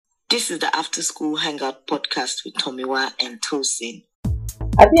This is the After School Hangout podcast with Tomiwa and Tosin.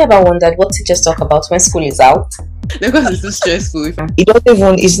 Have you ever wondered what teachers talk about when school is out? Because it's too stressful. It doesn't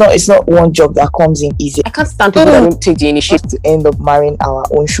even. It's not one job that comes in easy. I can't stand people that don't take the initiative To end up marrying our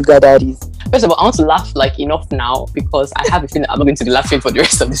own sugar daddies. First of all, I want to laugh enough now because I have a feeling I'm not going to be laughing for the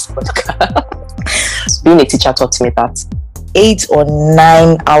rest of this podcast. Being a teacher taught me that 8 or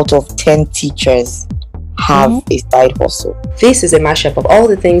 9 out of 10 teachers have a side hustle. This is a mashup of all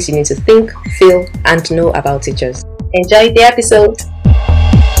the things you need to think, feel, and know about teachers. Enjoy the episode.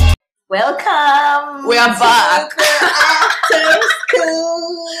 Welcome. We are back. After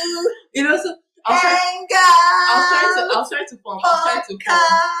school. you know. So I was trying to form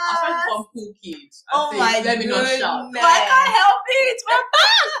cool kids. Let me not shout. But I can't help it. We're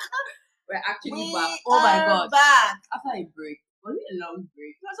back. We're actually We back. Oh my are god! back. After a break, was it a long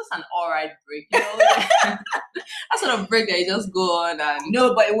break? It was just an alright break. That sort of break that you just go on and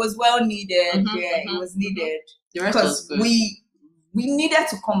No, but it was well needed. Mhm, It was needed the rest was because good. we needed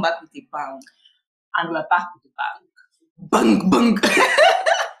to come back with a bang. And we're back with the bang. Bang, bang.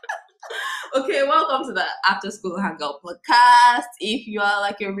 Okay, welcome to the After School Hangout podcast. If you are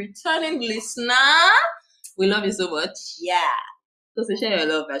like a returning listener, we love you so much. Yeah. So share your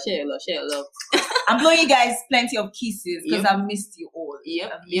love, share your love. I'm blowing you guys plenty of kisses because Yep. I've missed you all.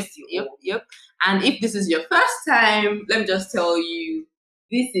 I've missed you all. Yep. And if this is your first time, let me just tell you,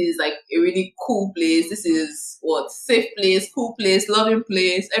 this is like a really cool place. This is safe place, cool place, loving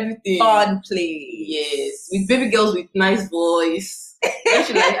place, everything. Fun place. Yes, with baby girls with nice voice.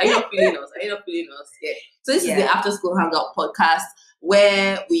 Actually, are you not feeling us? Yeah. So this is the After School Hangout podcast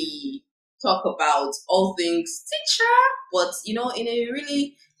where we talk about all things teacher, but in a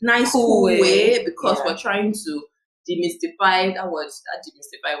really nice, cool way because we're trying to demystify that word. That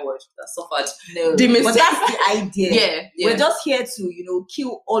demystify word that suffered. No, Demystify. but that's the idea. Yeah. We're just here to,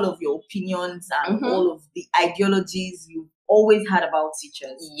 kill all of your opinions and all of the ideologies you've always had about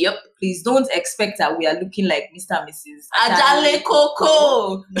teachers. Yep. Please don't expect that we are looking like Mr. and Mrs. Ajale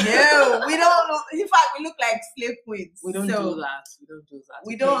Coco. No, we don't look. In fact, we look like slave queens. We don't So do that.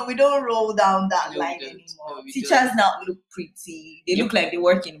 We don't roll down that No, we line don't. anymore. No, we Teachers don't. now look pretty. They look like they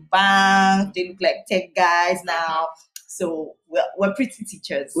work in bank. They look like tech guys now. So we're pretty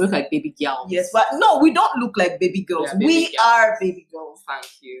teachers. We look like baby girls. Yes, but no, we don't look like baby girls. Yeah, baby We girls. are baby girls. Thank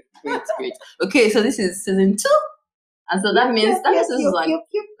you. Great. Okay, so this is season 2. And so that means this is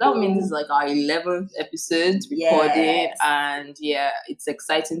like our 11th episode recording, Yes. and it's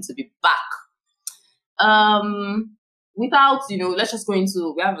exciting to be back. Without let's just go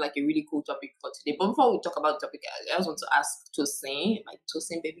into. We have like a really cool topic for today. But before we talk about the topic, I just want to ask Tosin, my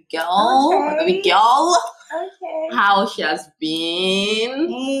Tosin baby girl, my baby girl, Okay. how she has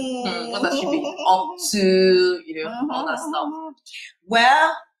been. What has she been up to? All that stuff.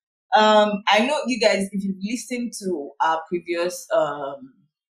 Well, I know you guys, if you've listened to our previous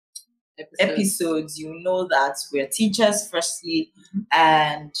episodes, you know that we're teachers firstly,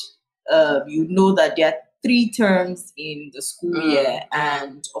 and you know that there are 3 terms in the school year,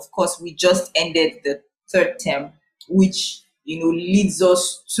 and of course we just ended the 3rd term, which leads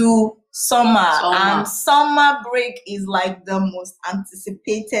us to summer. And summer break is like the most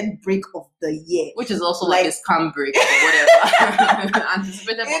anticipated break of the year, Which is also like a scam break or whatever.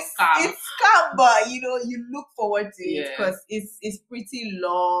 Anticipated but scam. It's scam, but you look forward to it Yeah. because it's pretty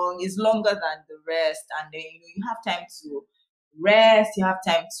long. It's longer than the rest, and then you have time to rest. You have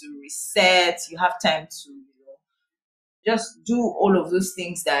time to reset. You have time to just do all of those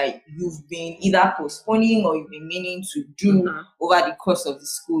things that you've been either postponing or you've been meaning to do over the course of the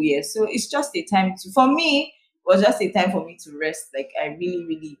school year. So it's just a time for me, it was just a time for me to rest. Like I really,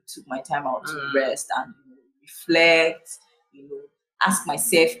 really took my time out to rest and reflect, ask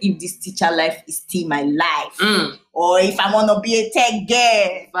myself if this teacher life is still my life or if I want to be a tech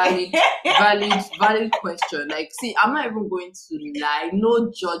girl. Valid question. Like, see, I'm not even going to lie.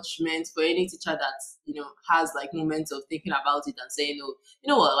 No judgment for any teacher that has like moments of thinking about it and saying, "No, you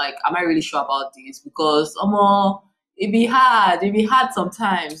know what? Like, am I really sure about this?" Because it'd be hard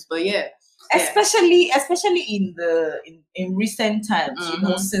sometimes. But especially in recent times,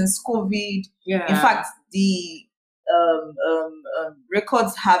 since COVID. Yeah. In fact, the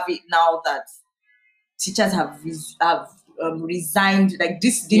records have it now that teachers have resigned. Like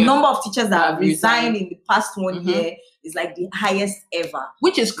the number of teachers that have resigned in the past 1 year is like the highest ever.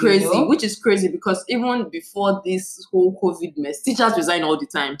 Which is crazy. Because even before this whole COVID mess, teachers resign all the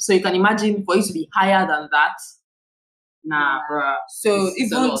time. So you can imagine for it to be higher than that. Nah, bruh. So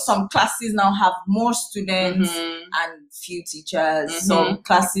It's a even lot. some classes now have more students and few teachers. Some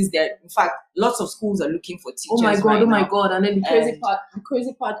classes there, in fact, lots of schools are looking for teachers. Oh my god! right Oh my now. god! And then the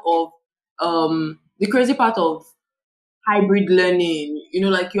crazy part of hybrid learning. You know,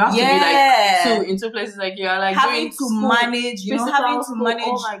 like you have to be like in two places. Like you are like having doing to school, manage, having to physical manage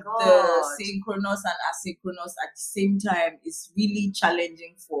school. Oh my the god! synchronous and asynchronous at the same time is really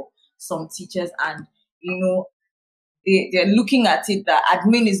challenging for some teachers, and they're looking at it that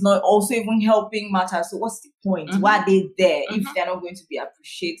admin is not also even helping matters. So what's the point? Why are they there if they're not going to be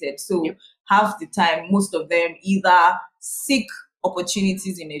appreciated? So half the time, most of them either seek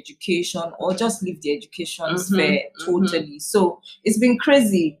opportunities in education or just leave the education sphere totally. So it's been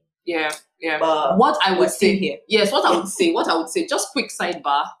crazy. Yeah. But what I would say here. Yes, what I would say, just quick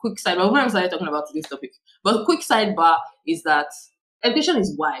sidebar. When I started talking about today's topic, but quick sidebar is that education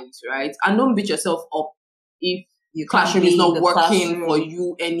is wide, right? And don't beat yourself up if your classroom is not working for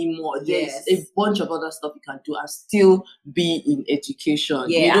you anymore. Yes. There's a bunch of other stuff you can do and still be in education.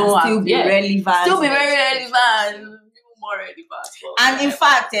 Yeah, you don't and still be relevant. Still be very relevant. More relevant. And in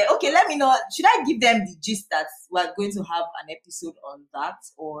fact, okay, let me know. Should I give them the gist that we're going to have an episode on that,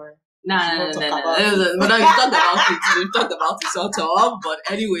 or No. We've talked about it sort of, but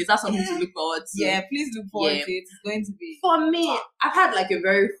anyways, that's something to look forward to. Yeah, please look forward to it. It's going to be for me. I've had like a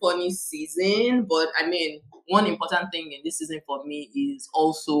very funny season, but I mean, one important thing in this season for me is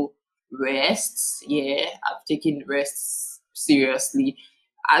also rest. Yeah, I've taken rests seriously.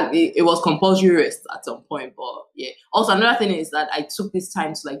 It was compulsory rest at some point, but yeah. Also, another thing is that I took this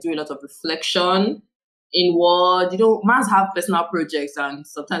time to like do a lot of reflection inward. Mans have personal projects, and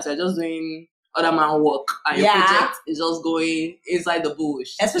sometimes they're just doing other man work, and your project is just going inside the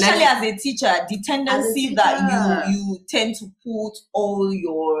bush. Especially as a teacher, the tendency that you tend to put all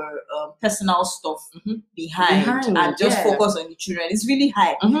your personal stuff behind and just focus on the children is really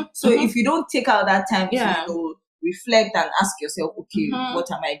high. So if you don't take out that time to reflect and ask yourself, okay,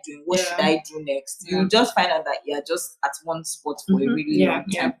 what am I doing? What should I do next? You just find out that you're just at one spot for a really long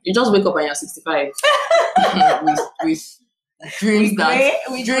time. You just wake up and you're 65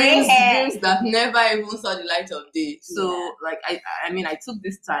 with dreams that never even saw the light of day. So like I took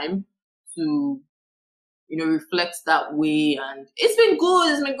this time to reflect that way, and it's been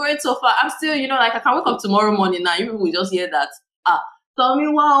good. It's been great so far. I'm still like I can wake up tomorrow morning now. You people will just hear that tell me,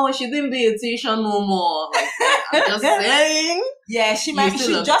 wow, she didn't be a teacher no more. Like, I'm just saying. Yeah, she might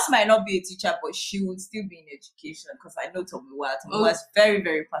not be a teacher, but she would still be in education, because I know Tomiwa is very,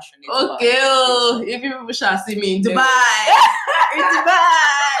 very passionate about it. If you people shall see me in Dubai. In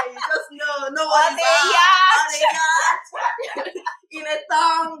Dubai. Just no one in a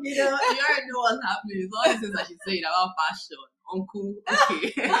tongue, you already know what's happening. It's all the things that she's saying about fashion. Uncle,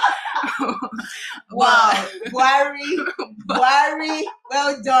 okay. Wow, Buhari,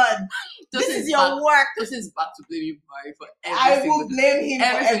 well done. This is your work. This is back to blaming Buhari for I will blame him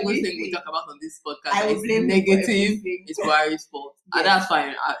every for single everything thing we talk about on this podcast. I will blame negative. It's Buhari's fault, and that's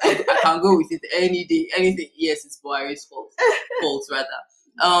fine. I can go with it any day. Anything, yes, it's Buhari's fault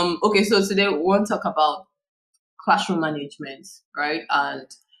rather. Okay, so today we want to talk about classroom management, right? And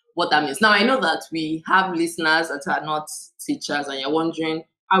what that means. Now, I know that we have listeners that are not teachers, and you're wondering,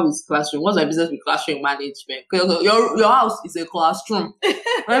 how is classroom? What's my business with classroom management? Your house is a classroom.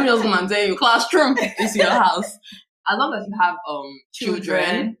 Let me just come and tell you, classroom is your house. As long as you have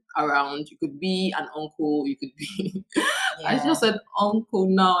children around, you could be an uncle, you could be... I just said uncle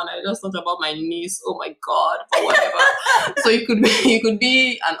now, and I just thought about my niece. Oh my God, but whatever. So you could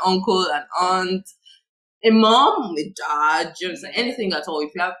be an uncle, an aunt, a mom, a dad, just anything at all.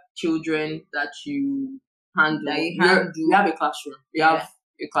 If you have children that you handle, you have a classroom. You have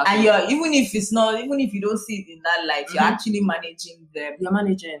a classroom. And even if you don't see it in that light, you're actually managing them. You're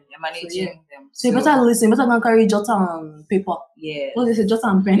managing them. So you better listen. You better go carry jotter and paper. Yeah. What is it? Jotter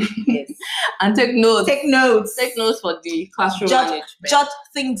and pen. Yes. And take notes. Take notes for the classroom management. Jot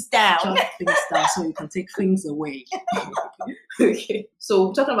things down. So you can take things away. Okay. So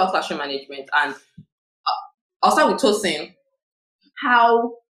we're talking about classroom management, and I'll start with Tosin.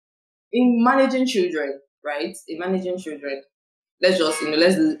 How, in managing children, right? Let's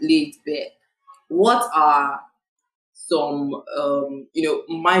lay it bare. What are some,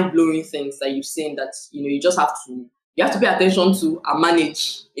 mind-blowing things that you've seen that, you have to pay attention to and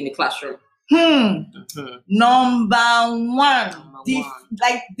manage in the classroom? Number one.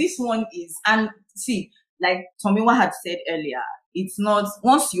 This one is, and see, like Tomiwa had said earlier, it's not,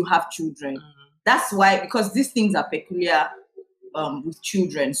 once you have children, that's why, because these things are peculiar with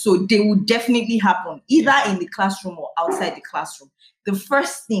children. So they will definitely happen either in the classroom or outside the classroom. The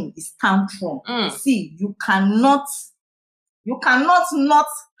first thing is tantrum. See, you cannot You cannot not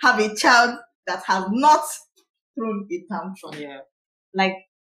have a child that has not thrown a tantrum. Yeah. Like,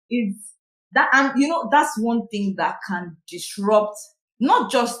 it's that, and that's one thing that can disrupt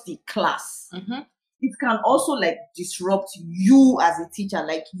not just the class. Mm-hmm. It can also like disrupt you as a teacher.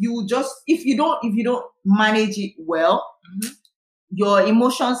 Like, you just, if you don't manage it well, Mm-hmm. your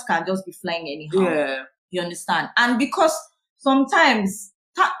emotions can just be flying anyhow. Yeah. You understand? And because sometimes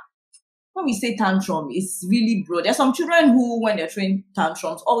when we say tantrum, it's really broad. There's some children who, when they're throwing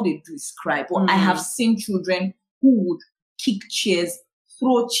tantrums, all they do is cry. But I have seen children who would kick chairs,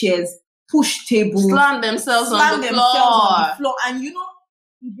 throw chairs, push tables, slam themselves on the floor. And if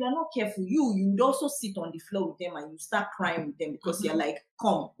you're not careful, you would also sit on the floor with them and you start crying with them because you're like,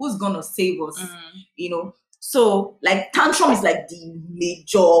 come, who's gonna save us? So like tantrum is like the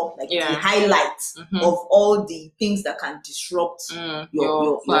major, like the highlight of all the things that can disrupt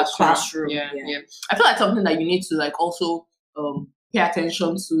your classroom. Yeah. I feel like something that you need to like also pay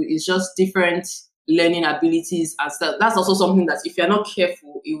attention to is just different learning abilities, and that's also something that if you're not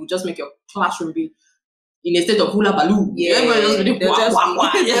careful, it will just make your classroom be in a state of hula baloo. Everybody just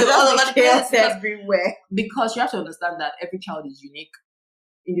chaos everywhere. Because you have to understand that every child is unique.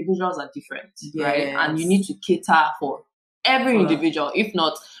 Individuals are different, right? And you need to cater for every individual. If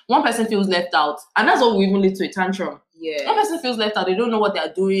not, one person feels left out, and that's what will even lead to a tantrum. One person feels left out, they don't know what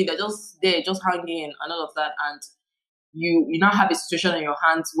they're doing, they're just there, just hanging and all of that, and you now have a situation in your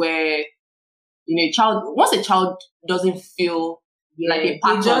hands where once a child doesn't feel like a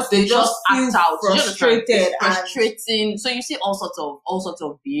part they just act out, frustrated, frustrating. So you see all sorts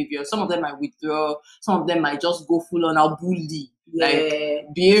of behavior. Some of them might withdraw, some of them might just go full on out bully. Like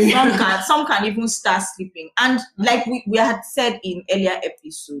behavior. Some can even start sleeping. And like we had said in earlier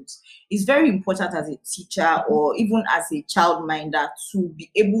episodes, it's very important as a teacher or even as a childminder to be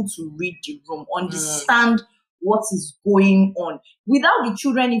able to read the room, understand what is going on. Without the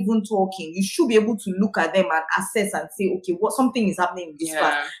children even talking, you should be able to look at them and assess and say, okay, something is happening in this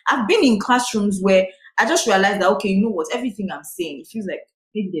class. I've been in classrooms where I just realized that, okay, you know what, everything I'm saying, it feels like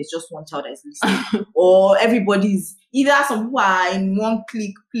maybe there's just one child that is listening, or everybody's either some people are in one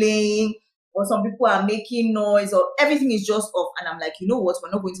clique playing, or some people are making noise, or everything is just off. And I'm like, you know what?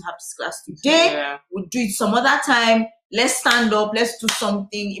 We're not going to have this class today. We'll do it some other time. Let's stand up. Let's do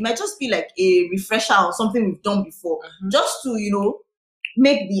something. It might just be like a refresher or something we've done before, just to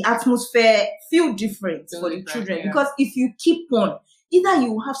make the atmosphere feel different for the children. Because if you keep on, either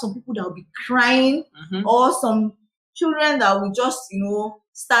you will have some people that will be crying, or some children that will just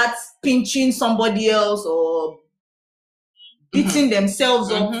start pinching somebody else or beating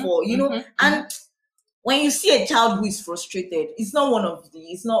themselves up for and when you see a child who is frustrated, it's not one of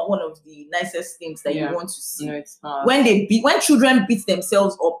the nicest things that you want to see. No, it's not. When children beat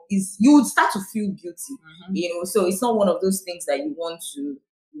themselves up, you would start to feel guilty. So it's not one of those things that you want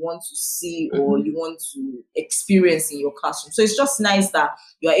to see or you want to experience in your classroom. So it's just nice that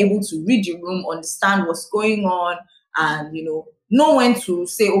you are able to read the room, understand what's going on, and know when to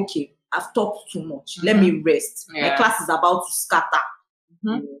say, okay, I've talked too much. Let me rest. My class is about to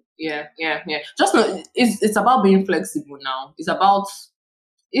scatter. Yeah. Just know it's about being flexible now.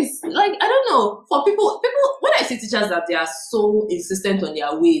 It's like, I don't know, for people when I see teachers that they are so insistent on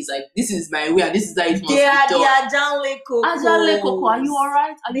their ways, like this is my way and this is how it must be done. They are Janle Coco. Are you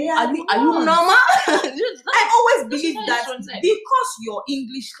alright? Are you normal? I always believe that because your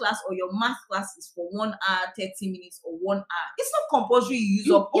English class or your math class is for 1 hour, 30 minutes or 1 hour, it's not compulsory you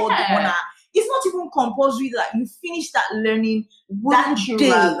use up all the 1 hour. It's not even compulsory that you finish that learning Wouldn't you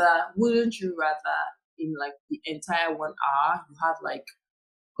rather in like the entire 1 hour you have like,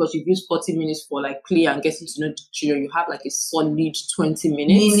 because you've used 40 minutes for like play and getting to know the children, you have like a solid 20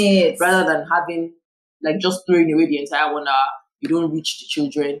 minutes rather than having like just throwing away the entire 1 hour. You don't reach the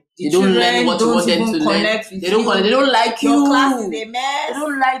children. They don't learn what you want them to learn. They don't like you. Your class is a mess. They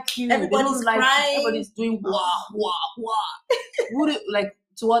don't like you. Everybody's crying. Everybody's doing wah. Like,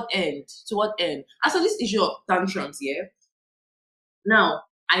 to what end? And so this issue of tantrums here. Now,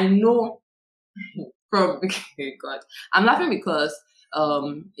 I know from God, I'm laughing because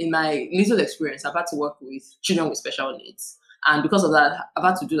in my little experience, I've had to work with children with special needs, and because of that, I've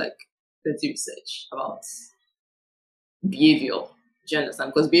had to do like plenty research about behavior. Do you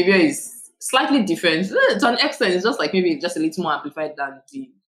understand? Because behavior is slightly different to an extent. It's just like maybe just a little more amplified than the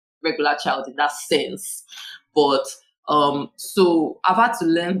regular child in that sense. But so I've had to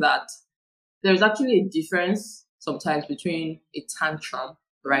learn that there's actually a difference sometimes between a tantrum,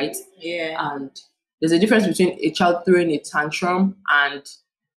 right? And there's a difference between a child throwing a tantrum and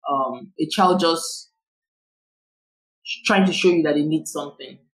a child just trying to show you that they need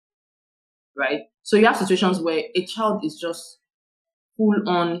something. right? So you have situations where a child is just full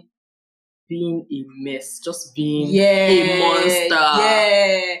on being a mess, just being a monster.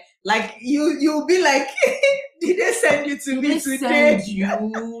 Yeah. Like you'll be like, did they send you to me today?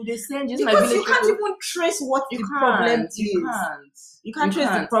 They send you. Because you can't even trace what the problem is. You can't trace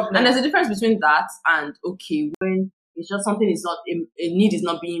the problem. And there's a difference between that and when it's just something is not a need is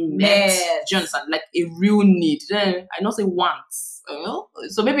not being met. Do you understand? Like a real need. Then I not say wants.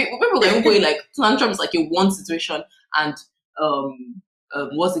 So maybe people can go like tantrum is like a want situation, and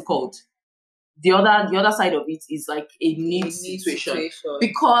what's it called? The other side of it is like a need situation.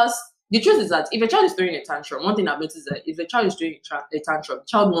 Because the truth is that if a child is throwing a tantrum, one thing I've noticed is that if a child is throwing a tantrum, the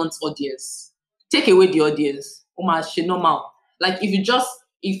child wants audience. Take away the audience. Normal. Like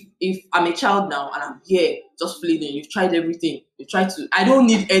if I'm a child now and I'm here just fleeing, you've tried everything. You tried to. I don't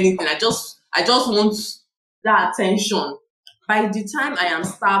need anything. I just want that attention. By the time I am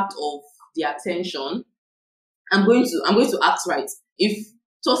starved of the attention, I'm going to act right. If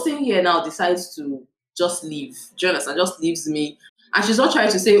Tosin here now decides to just leave, do you understand? Just leaves me, and she's not trying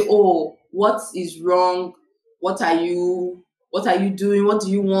to say, "Oh, what is wrong? What are you doing? What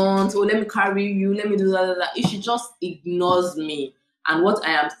do you want? Oh, let me carry you. Let me do that." If she just ignores me, and what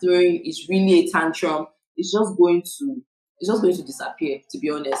I am throwing is really a tantrum, it's just going to disappear. To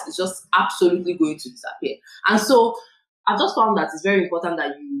be honest, it's just absolutely going to disappear. And so, I just found that it's very important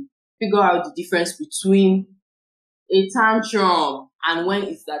that you figure out the difference between a tantrum and when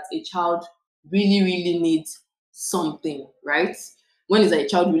is that a child really, really needs something, right? When is that a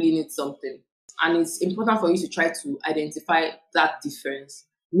child really needs something? And it's important for you to try to identify that difference.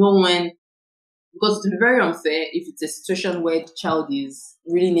 Know when, because it would be very unfair if it's a situation where the child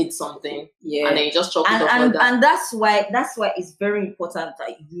really needs something, and then you just chalk it up for that. And that's why it's very important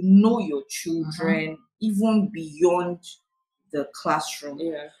that you know your children even beyond the classroom.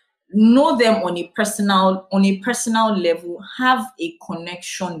 Yeah. Know them on a personal level, have a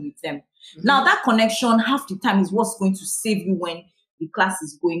connection with them. Now that connection half the time is what's going to save you when the class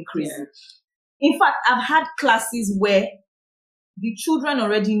is going crazy. In fact, I've had classes where the children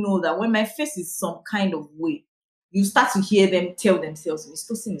already know that when my face is some kind of way, you start to hear them tell themselves, Miss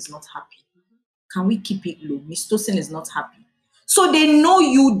Tosin is not happy. Can we keep it low? Miss Tosin is not happy. So they know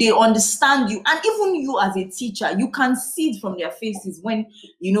you, they understand you. And even you as a teacher, you can see it from their faces when,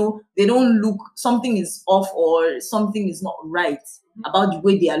 they don't look, something is off or something is not right about the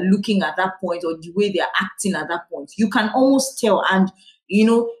way they are looking at that point or the way they are acting at that point. You can almost tell. And,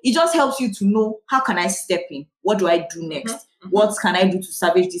 it just helps you to know, how can I step in? What do I do next? What can I do to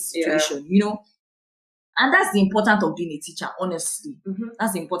salvage this situation? And that's the importance of being a teacher, honestly.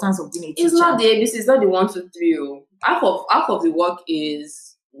 That's the importance of being a teacher. It's not the ABC, it's not the 1, 2, 3. Half of the work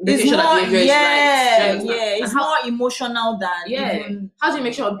is making sure that behavior is right. It's more emotional than How do you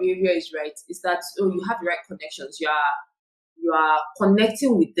make sure behavior is right? Is that you have the right connections. You are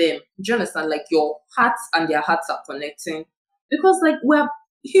connecting with them. Do you understand? Like your hearts and their hearts are connecting. Because like we're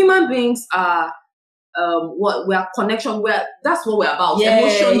human beings are what we are connection, that's what we're about.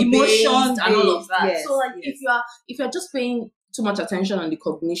 Emotion based and all of that. So like if you're just paying too much attention on the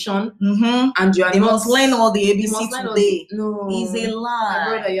cognition and you are must learn all the ABC today. No, it's a lie.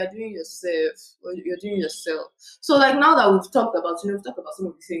 My brother, you're doing yourself. So like now that we've talked about some of the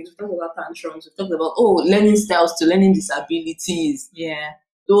things, we've talked about tantrums, we've talked about learning styles to learning disabilities.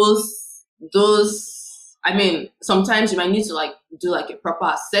 Those I mean, sometimes you might need to like do like a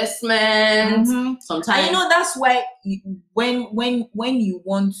proper assessment. Sometimes, and that's why when you're even planning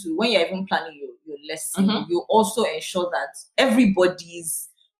your lesson, you also ensure that everybody's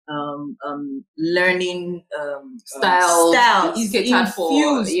learning style is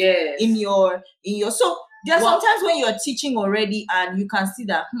infused in your. So there are sometimes when you're teaching already and you can see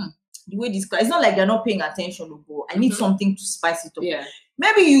that the way this class, it's not like they're not paying attention. I need something to spice it up.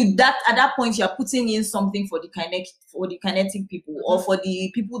 Maybe at that point you're putting in something for the kinetic people or for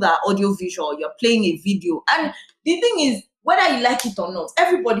the people that are audio visual. You're playing a video, and the thing is, whether you like it or not,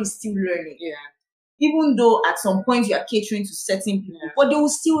 everybody's still learning. Even though at some point you are catering to certain people, but they will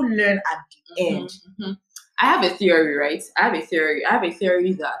still learn at the end. I have a theory, right? I have a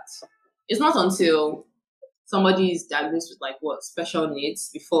theory that it's not until somebody is diagnosed with special needs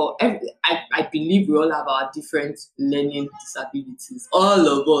before I believe we all have our different learning disabilities. All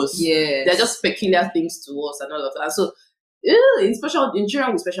of us. They're just peculiar things to us and all of that. So in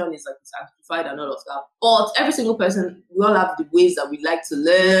children with special needs, like it's amplified and all of that. But every single person, we all have the ways that we like to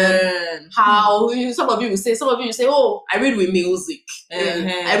learn. How some of you will say, oh, I read with music.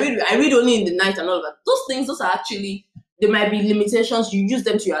 I read only in the night and all of that. Those are actually, there might be limitations. You use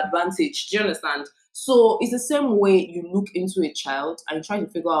them to your advantage. Do you understand? So it's the same way you look into a child and you try to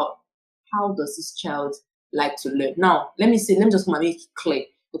figure out how does this child like to learn? Now, let me just make it clear.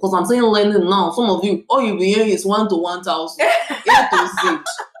 Because I'm saying learning now, some of you, all you'll be hearing is 1 to 1,000, A to Z.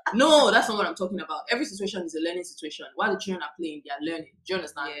 No, that's not what I'm talking about. Every situation is a learning situation. While the children are playing, they are learning. Do you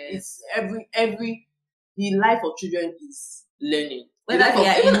understand? Yes. It's the life of children is learning. Whether they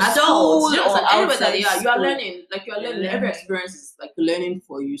are even at school or anywhere that they are, outside you are school. learning. Like you are learning. Every experience is like learning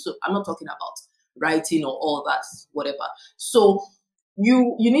for you. So I'm not talking about writing or all that, whatever. So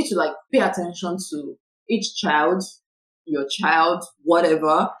you need to like pay attention to each child, your child,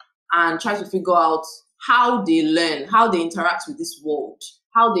 whatever, and try to figure out how they learn, how they interact with this world,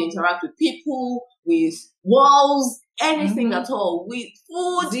 how they interact with people, with walls, anything at all, with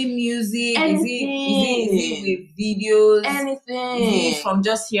food. Is it music? Anything. Is it with videos? Anything. Is it from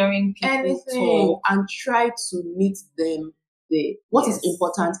just hearing people anything. talk? And try to meet them there. What is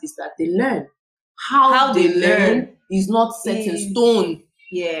important is that they learn. How they learn is not set in stone.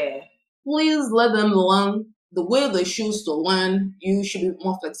 Yeah. Please let them learn the way they choose to learn. You should be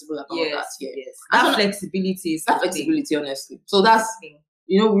more flexible about that. Yeah. Yes. That flexibility is flexibility, honestly. So that's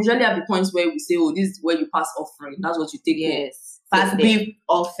we usually have the points where we say, oh, this is where you pass offering. That's what you take. Yes. Pass the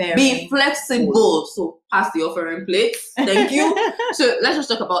offering. Be flexible. So pass the offering plate. Thank you. So let's just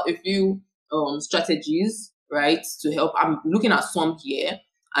talk about a few strategies, right, to help. I'm looking at some here.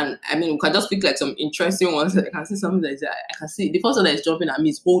 And I mean, we can just pick like some interesting ones. I can see something that I can see. The first one that is jumping at me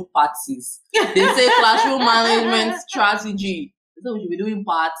is hold parties. They say classroom management strategy. So we should be doing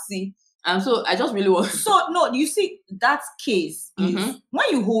party. And so I just really want. So no, you see that case is when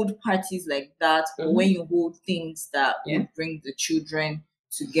you hold parties like that, or when you hold things that will bring the children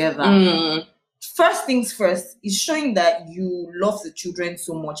together. First things first is showing that you love the children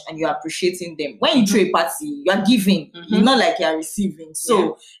so much and you're appreciating them. When you throw a party, you are giving. It's not like you're receiving.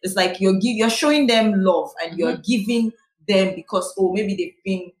 So it's like you're showing them love and you're giving them because maybe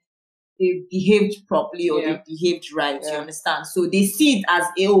they've behaved properly or they've behaved right. You understand? So they see it as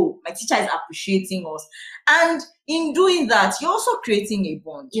my teacher is appreciating us. And in doing that, you're also creating a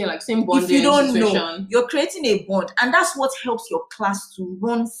bond. Yeah, like same bonding. If you don't situation. know, you're creating a bond. And that's what helps your class to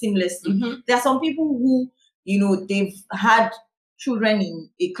run seamlessly. There are some people who, they've had children in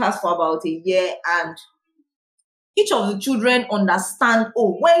a class for about a year and each of the children understand,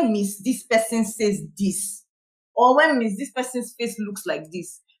 when Miss this person says this, or when Miss this person's face looks like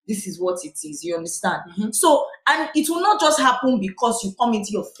this is what it is. You understand? So, and it will not just happen because you come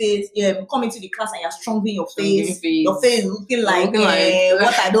into the class and you're strongly your face looking like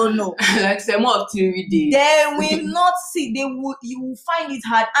what I don't know. Like some more of TV days. They will not see. You will find it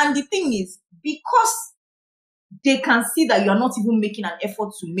hard. And the thing is, because they can see that you're not even making an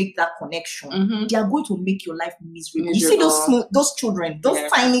effort to make that connection, they are going to make your life miserable. You see those children, those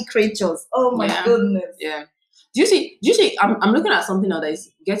tiny creatures. Oh my goodness. Yeah. Do you see, I'm looking at something now that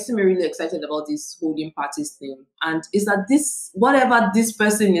gets me really excited about this holding parties thing. And is that whatever this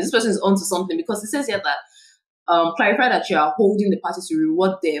person is onto something, because it says here that clarify that you are holding the parties to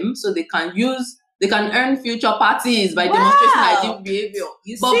reward them so they can earn future parties by demonstrating ideal behavior.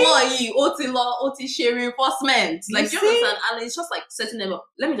 But OT share reinforcement. Like, you understand? And it's just like setting them up.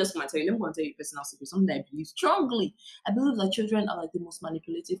 Let me tell you a personal secret, something that I believe strongly. I believe that children are like the most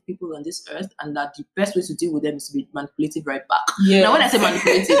manipulative people on this earth, and that the best way to deal with them is to be manipulative right back. Yeah. Now, when I say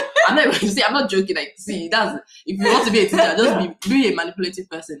manipulative, I'm not joking. Like, see, if you want to be a teacher, just be a manipulative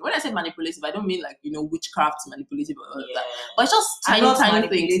person. When I say manipulative, I don't mean like, witchcraft manipulative or all of that. But it's just tiny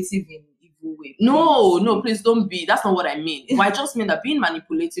things. Way. No, please don't be. That's not what I mean. But I just mean that being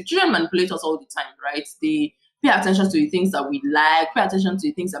manipulative, children manipulate us all the time, right? They pay attention to the things that we like, pay attention to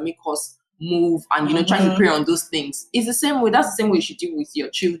the things that make us move, and try to prey on those things. It's the same way. That's the same way you should deal with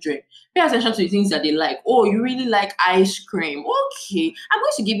your children. Pay attention to the things that they like. Oh, you really like ice cream? Okay, I'm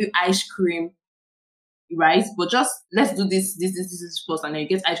going to give you ice cream, right? But just let's do this first, and then you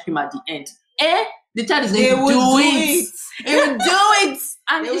get ice cream at the end. The child is going to do it. He will do it.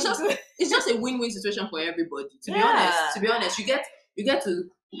 And it's just a win-win situation for everybody. To be honest, you get to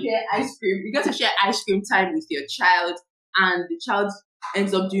share ice cream. You get to share ice cream time with your child, and the child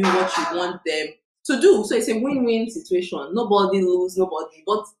ends up doing what you want them to do. So it's a win-win situation. Nobody lose, nobody.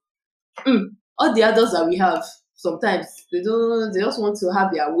 But all the adults that we have, sometimes they just want to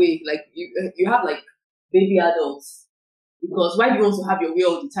have their way. Like you have like baby adults. Because why do you want to have your way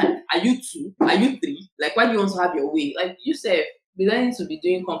all the time? Are you 2? Are you 3? Like, why do you want to have your way? Like you said, be learning to be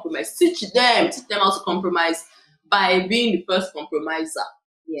doing compromise. Teach them how to compromise by being the first compromiser.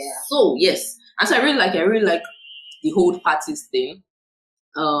 Yeah. So yes. And so I really like the hold parties thing.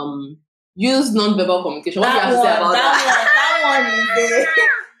 Use non-verbal communication. What do you have to say about that? That one is there.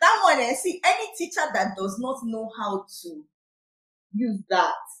 That one, see, any teacher that does not know how to use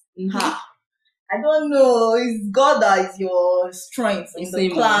that, I don't know. It's God that is your strength in the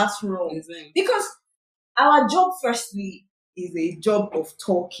classroom. Because our job, firstly, is a job of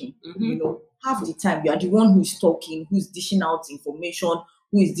talking. You know, half the time you are the one who's talking, who's dishing out information,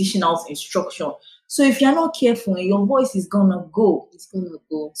 who is dishing out instruction. So if you're not careful, your voice is gonna go. It's gonna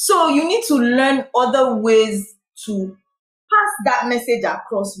go. So you need to learn other ways to pass that message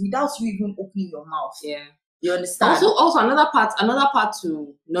across without you even opening your mouth. Yeah. You understand? Also another part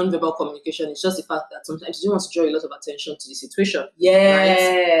to non-verbal communication is just the fact that sometimes you don't want to draw a lot of attention to the situation.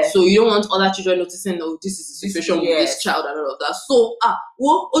 Yeah. Right? So you don't want other children noticing, oh, this is the situation with this child and all of that. So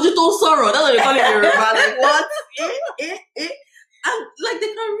Ojuto sorrow. That's what they call it in Yoruba. Like what? And like they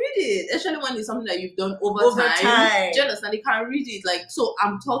can read it, especially when it's something that you've done over time. Do you understand? They can read it. Like, so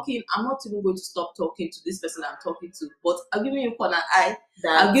I'm talking, I'm not even going to stop talking to this person I'm talking to, but I'm giving you corner eye.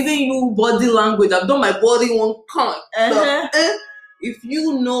 I'm giving you body language. I've done my body one con. If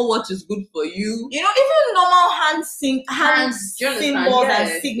you know what is good for you, you know, even normal hand symbols and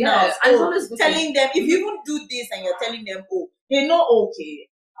signals. And telling them, if you even do this and you're telling them, oh, they know, okay,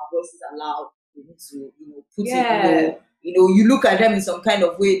 our voices are loud. We need to, you know, put it low. You know, you look at them in some kind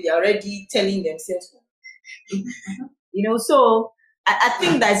of way, they're already telling themselves, you know, so I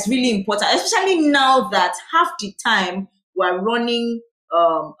think that's really important, especially now that half the time we're running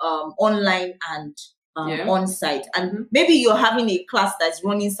online and on-site. And maybe you're having a class that's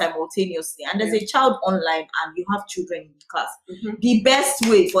running simultaneously and there's a child online and you have children in the class. The best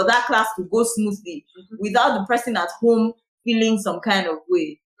way for that class to go smoothly without the person at home feeling some kind of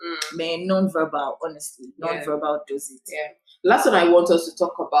way, man, non-verbal, honestly. Non-verbal does it. Yeah. Last one I want us to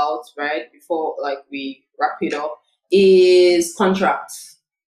talk about, right, before like we wrap it up, is contracts.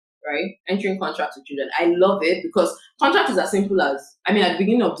 Right? Entering contracts with children. I love it because contract is as simple as, I mean, at the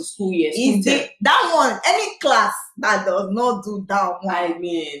beginning of the school year. That one, any class that does not do that one. I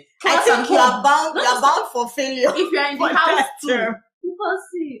mean, I think you are bound for failure. If you're in the house too. Because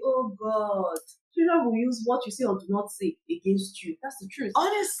see, oh God. Children will use what you say or do not say against you. That's the truth.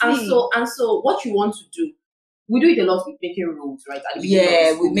 Honestly. And so what you want to do, we do it a lot with making rules, right? At the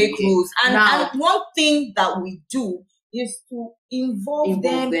beginning of we make rules. And one thing that we do is to involve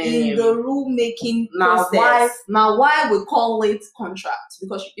them in the rule making process. Why we call it contract?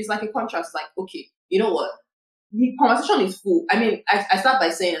 Because it's like a contract. It's like, okay, you know what? The conversation is full. I mean, I start by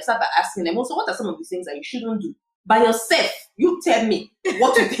asking them, also, what are some of the things that you shouldn't do? By yourself, you tell me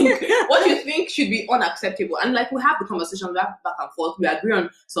what you think, what you think should be unacceptable. And like we have the conversation, we have back and forth, we agree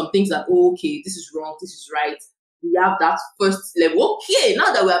on some things that, okay, this is wrong, this is right. We have that first level. Okay,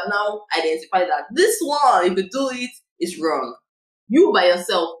 now that we have now identified that this one, if you do it, is wrong. You by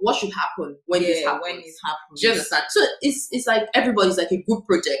yourself, what should happen when this happens? When it happens. Do you understand? So it's like everybody's like a group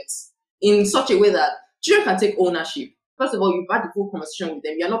project in such a way that children can take ownership. First of all, you've had the full conversation with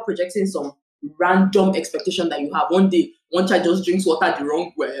them. You're not projecting some random expectation that you have. One day, one child just drinks water the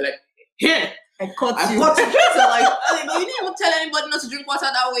wrong way. Like, here, I caught you. So like, but you didn't even tell anybody not to drink water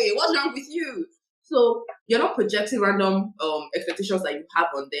that way. What's wrong with you? So you're not projecting random expectations that you have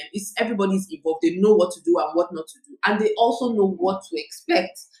on them. It's everybody's involved. They know what to do and what not to do, and they also know what to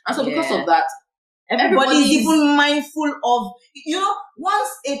expect. And so because of that, everybody's even mindful of, you know, once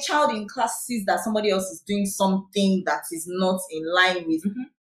a child in class sees that somebody else is doing something that is not in line with.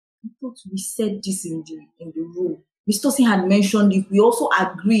 I thought we said this in the room. Miss Tosin had mentioned it. We also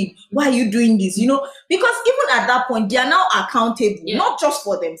agreed. Why are you doing this? You know, because even at that point, they are now accountable, not just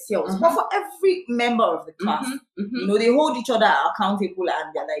for themselves, but for every member of the class. You know, they hold each other accountable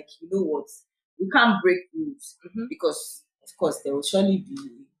and they're like, you know what? We can't break rules because, of course, there will surely be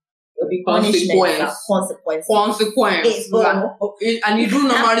punishment, consequence. And you do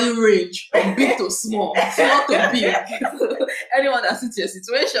normally range from big to small, small to big. Anyone that suits your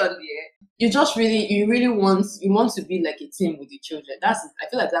situation, you really want to be like a team with the children. I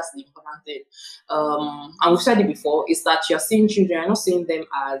feel like that's the important thing. And we've said it before, is that you're seeing children, you're not seeing them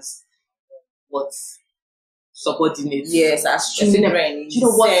as subordinates. Yes, as children. You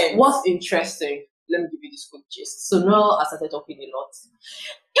know what's interesting? Let me give you this quick gist. So Noel has started talking a lot.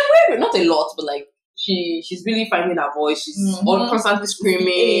 Not a lot, but like she's really finding her voice. She's constantly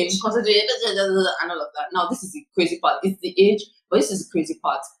screaming, constantly and all of that. Now this is the crazy part. It's the age, but this is the crazy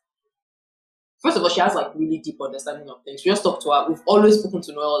part. First of all, she has like really deep understanding of things. We just talk to her. We've always spoken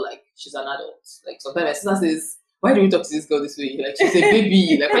to Noel like she's an adult. Like sometimes my sister says, "Why do you talk to this girl this way? Like she's a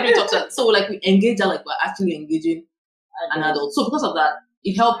baby. Like why do you talk to her?" So like we engage her like we're actually engaging an adult. So because of that,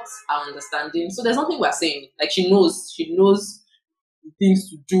 it helps our understanding. So there's nothing we're saying. Like she knows things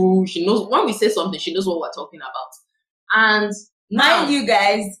to do. She knows when we say something, she knows what we're talking about. And mind you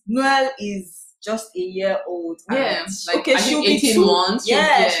guys, Noel is just a year old. Yeah, like okay, I she'll think be 18 two. months.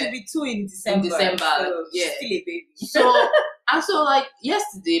 Yeah, she'll be 2 in December. So yeah. she's still a baby. So and so like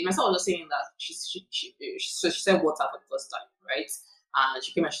yesterday, my son was just saying that so she said water for the first time, right? And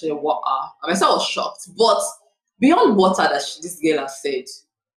she came and she said water. And my son was shocked, but beyond water that this girl has said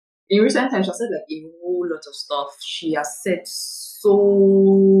in recent times, she has said like a whole lot of stuff. She has said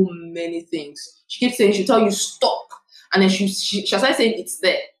so many things. She keeps saying she'll tell you stop, and then she started saying it's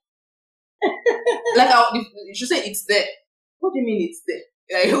there. Like she said it's there. What do you mean it's there?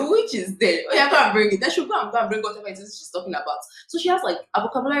 Like which is there? Oh yeah, go and bring it. Then she'll go and bring whatever it is she's talking about. So she has like her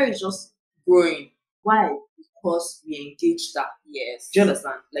vocabulary is just growing. Why? Because we engaged her. Yes. Do you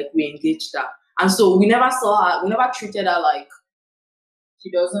understand? Like we engaged her. And so we never saw her, we never treated her like she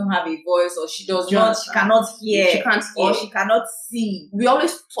doesn't have a voice, or she cannot hear. She can't hear, or she cannot see. We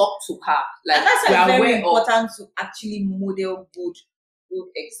always talk to her. Like, and that's like very important to actually model good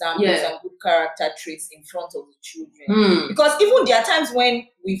examples and good character traits in front of the children. Because even there are times when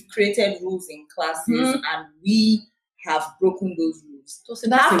we've created rules in classes and we have broken those rules. So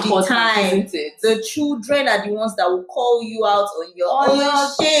half the time, isn't it? The children are the ones that will call you out on your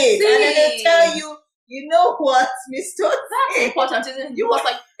own shit, and then they'll tell you, you know what, Mr. That's important, isn't it? Because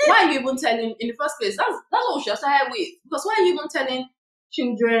like, why are you even telling in the first place? That's what we should start with. Because why are you even telling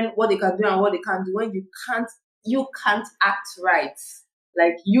children what they can do and what they can't do when you can't act right?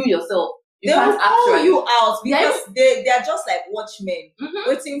 Like you yourself, they can't will call right. you out because they are just like watchmen,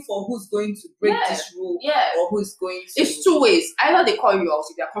 waiting for who's going to break this rule, or who's going to. It's two ways. Either they call you out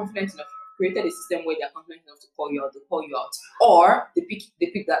if they are confident enough, created a system where they are confident enough to call you out, they call you out, or they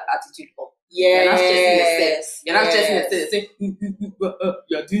pick that attitude up. Yes. You're not stressing yourself. They say,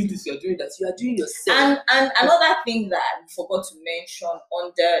 you're doing this, you're doing that. You are doing yourself. And another thing that I forgot to mention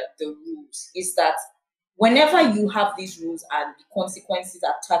under the rules is that whenever you have these rules and the consequences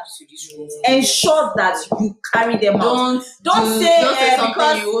attached to these rules, ensure that you carry them out. Don't say something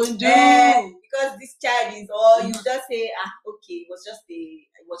because you won't do. Because this child is, or you just say, okay, it was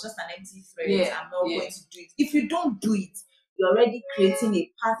just an empty threat. I'm not going to do it. If you don't do it, you're already creating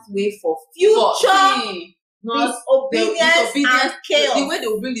a pathway for future disobedience and chaos. The way they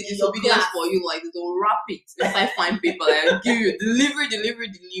will bring the disobedience for you, like they'll wrap it inside fine paper and give you delivery.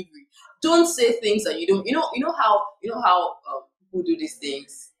 Don't say things that you don't. You know how people do these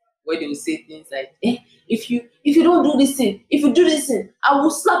things where they will say things like, if you don't do this thing, if you do this thing, I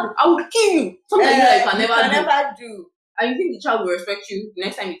will slap you, I will kill you. Something like that you can never do. And you think the child will respect you the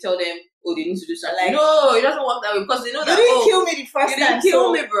next time you tell them, oh, they need to do something? Like, no, it doesn't work that way because they know that you didn't kill me the first time. You didn't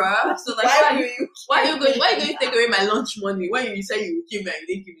kill me, bruh. So like, why are you going to take away my lunch money when you say you will kill me and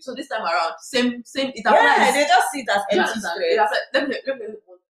you didn't kill me? So this time around, same. It applies. Yeah, they just see it as empty threats. Let me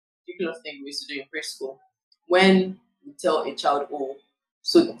one ridiculous thing we used to do in preschool when we tell a child, oh,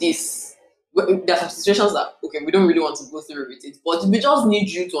 so this. There are some situations that we don't really want to go through with it, but we just need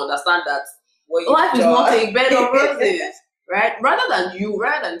you to understand that life is not a bed of roses, right? Rather than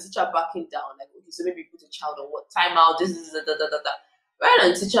teacher backing down, like okay, so maybe put a child on what time out, this is rather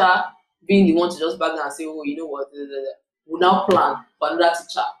than teacher being the one to just back down and say, oh, you know what, we now plan for another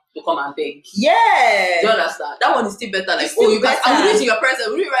teacher to come and beg. Yeah, do you understand? That one is still better. Like, oh, you guys, I'm doing it in your presence.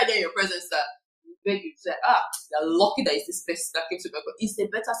 We right there in your presence, sir. Beg you to say, you're lucky that it's this person that came to me. It's a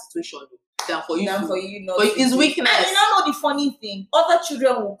better situation than for you. It's weakness. And you know the funny thing? Other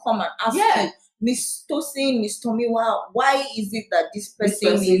children will come and ask you, Miss Tosin, Miss Tomiwa, why is it that this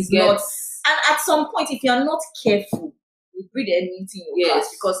person is not? And at some point, if you're not careful, you breed enmity in your class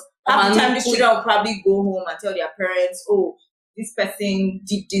because half the time these children will probably go home and tell their parents, oh, this person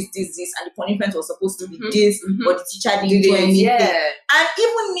did this, and the punishment was supposed to be this, but the teacher didn't do anything. And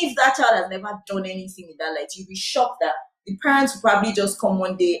even if that child has never done anything in that light, you'll be shocked that the parents will probably just come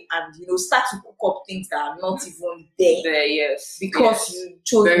one day and start to cook up things that are not even there. Because you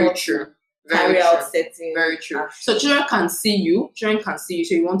chose not to carry out certain. Very true. So children can see you. So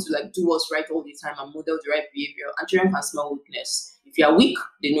you want to like do what's right all the time and model the right behavior. And children can smell weakness. If you are weak,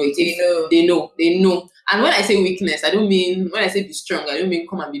 they know it. They know. And when I say weakness, when I say be strong, I don't mean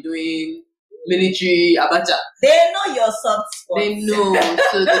come and be doing military abacha. They know your soft spots. They know.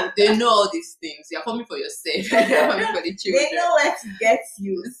 So they know all these things. You're coming for yourself. You're coming for the children. They know where to get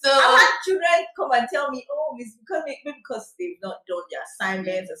you. So I had children come and tell me, oh, Miss, because they've not done their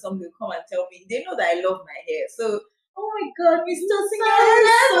assignments or something, come and tell me. They know that I love my hair. So, oh my God, Miss Tosin,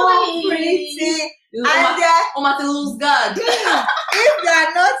 you're so pretty. And they're lose God. If they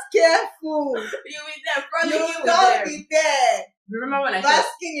are not careful, you'll be there. You will not be there. Remember when I said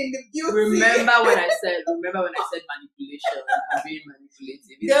basking in the beauty. remember when I said manipulation and being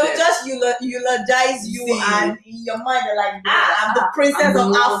manipulative. They'll just eulogize you, See. and in your mind you're like, I'm the princess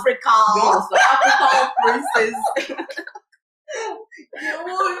of Africa. Yes, the African princess. You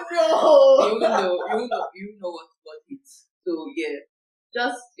won't know. You know what it's. So yeah.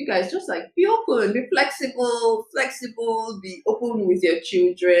 Just you guys just like be open, be flexible, be open with your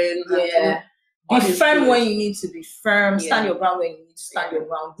children. Yeah. Be firm when you need to be firm. Stand your ground when you need to stand your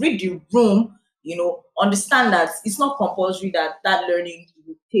ground. Read the room. Understand that it's not compulsory that learning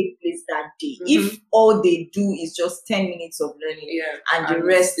will take place that day. If all they do is just 10 minutes of learning and the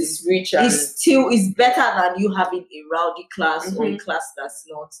rest is rich, it's better than you having a rowdy class or a class that's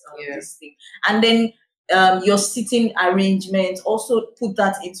not this thing. And then your seating arrangement, also put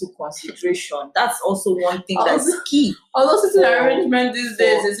that into consideration. That's also one thing that's key. Although seating arrangement these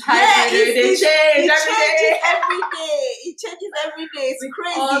days is hybrid, it changes every day. It changes every day. It's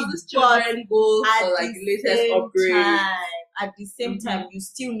crazy. All these children go for like the latest upgrade. At the same time, you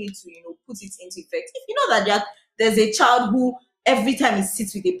still need to put it into effect. If you know that there's a child who every time he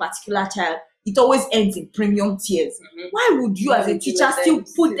sits with a particular child, it always ends in premium tiers. Why would you as a teacher still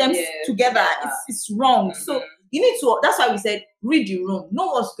put them together? It's wrong. So you need to, that's why we said read the room, know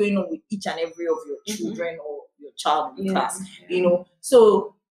what's going on with each and every of your children or your child in class.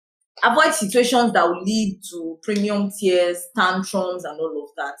 So avoid situations that will lead to premium tiers, tantrums and all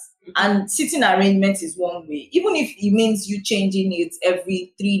of that. And sitting arrangement is one way, even if it means you changing it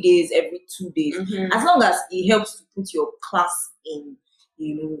every 3 days, every 2 days, as long as it helps to put your class in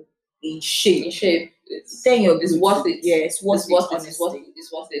in shape. Then it's worth it. Yeah, it's worth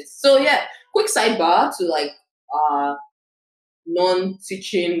it. So yeah, quick sidebar to like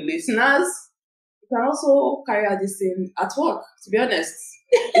non-teaching listeners. You can also carry out this thing at work, to be honest.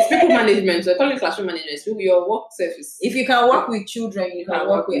 It's people management. So I call it classroom management. It's your work surface. If you can work with children, you can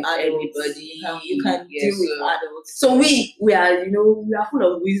work with anybody. You can deal with adults. So we are, we are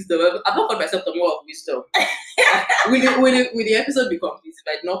full of wisdom. I've not called myself the more of wisdom. Will the episode be complete if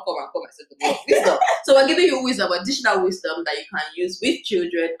I did not come and call myself the more of wisdom? So we're giving you wisdom, additional wisdom that you can use with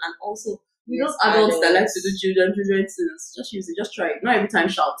children and also with those adults that like to do children things. Just use it. Just try it. Not every time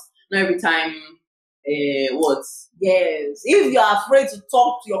shout. Not every time what? Yes. If you are afraid to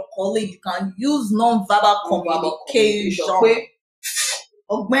talk to your colleague, you can use non-verbal communication.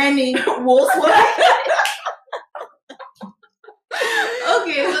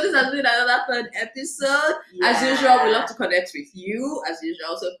 Okay, so this has been another third episode. As usual, we love to connect with you. As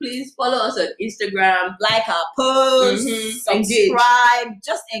usual, so please follow us on Instagram, like our posts, subscribe,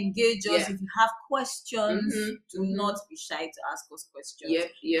 just engage us. If you have questions, do not be shy to ask us questions.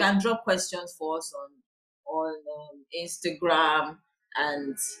 You can drop questions for us on Instagram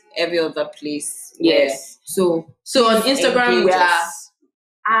and every other place. Yes. So on Instagram we are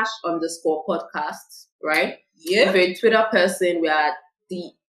 @ash_podcast, right? Yeah. If you're a Twitter person, we are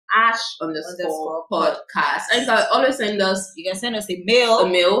the @ash_podcast. And you can always send us. You can send us a mail.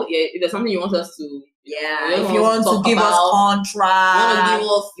 If there's something you want us to. If you want to give us contract,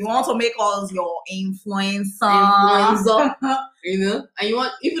 you want to make us your influencer. And you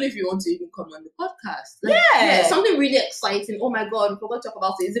want, even if you want to even come on the podcast, something really exciting. Oh my God, we forgot to talk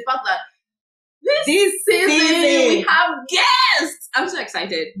about it. It's the fact that this season we have guests. I'm so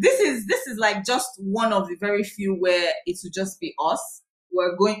excited. This is like just one of the very few where it will just be us.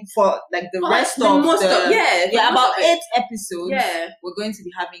 We're going for like the rest of about 8 episodes. Yeah, we're going to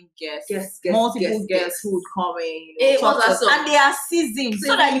be having guests, multiple guests who would come in, talk to us. And they are seasoned,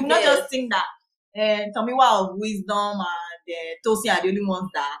 so that you not just think that Tomiwa of wisdom and Tosi are the only ones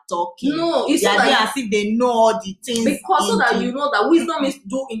that are talking. No, it's like as if they know all the things. Because so that you know that wisdom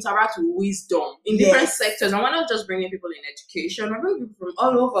do interact with wisdom in different sectors. And we're not just bringing people in education, we're bringing people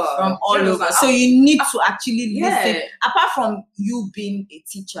from all over. So you need to actually listen. Apart from you being a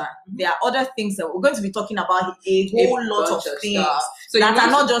teacher, there are other things that we're going to be talking about, a whole lot of things that are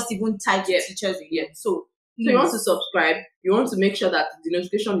not just even tied to teachers. So you want to subscribe, you want to make sure that the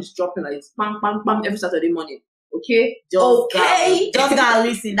notification is dropping like bam, bam, bam every Saturday morning. Okay? Just gonna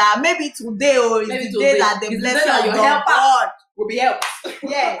listen. That maybe today or the day that the blessing of God will be helped.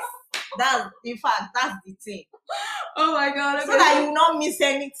 Yes. That's the thing. Oh my God. So that you will not miss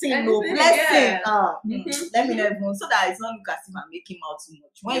anything. No blessing. Let me know everyone, so that it's not look as if I'm making out too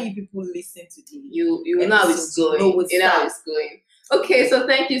much. When you people listen to the you know how it's going. You know how it's going. Okay, so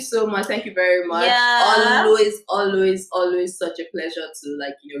thank you so much. Thank you very much. Yeah. Always such a pleasure to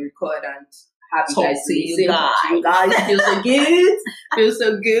record and have you guys to you guys. Feels so good. Feels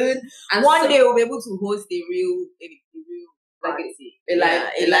so good. And one day we'll be able to host a real a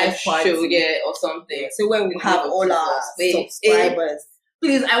live show, or something. So when we have all our subscribers.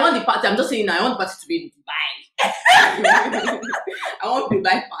 Please, I want the party. I'm just saying now, I want the party to be in Dubai. I want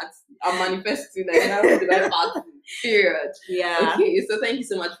Dubai party. I'm manifesting that I want Dubai party. Period. Yeah. Okay, so thank you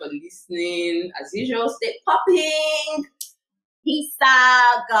so much for listening. As usual, stay popping. Peace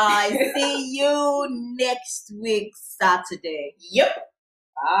out, guys. See you next week, Saturday. Yep.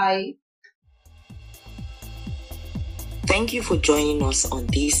 Bye. Thank you for joining us on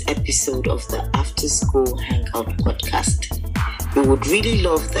this episode of the After School Hangout podcast. We would really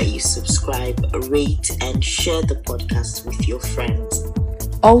love that you subscribe, rate, and share the podcast with your friends.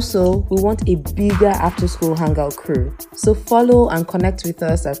 Also, we want a bigger After School Hangout crew. So follow and connect with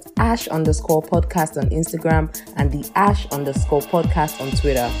us at @ash_podcast on Instagram and the @_podcast on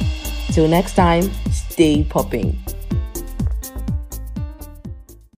Twitter. Till next time, stay popping.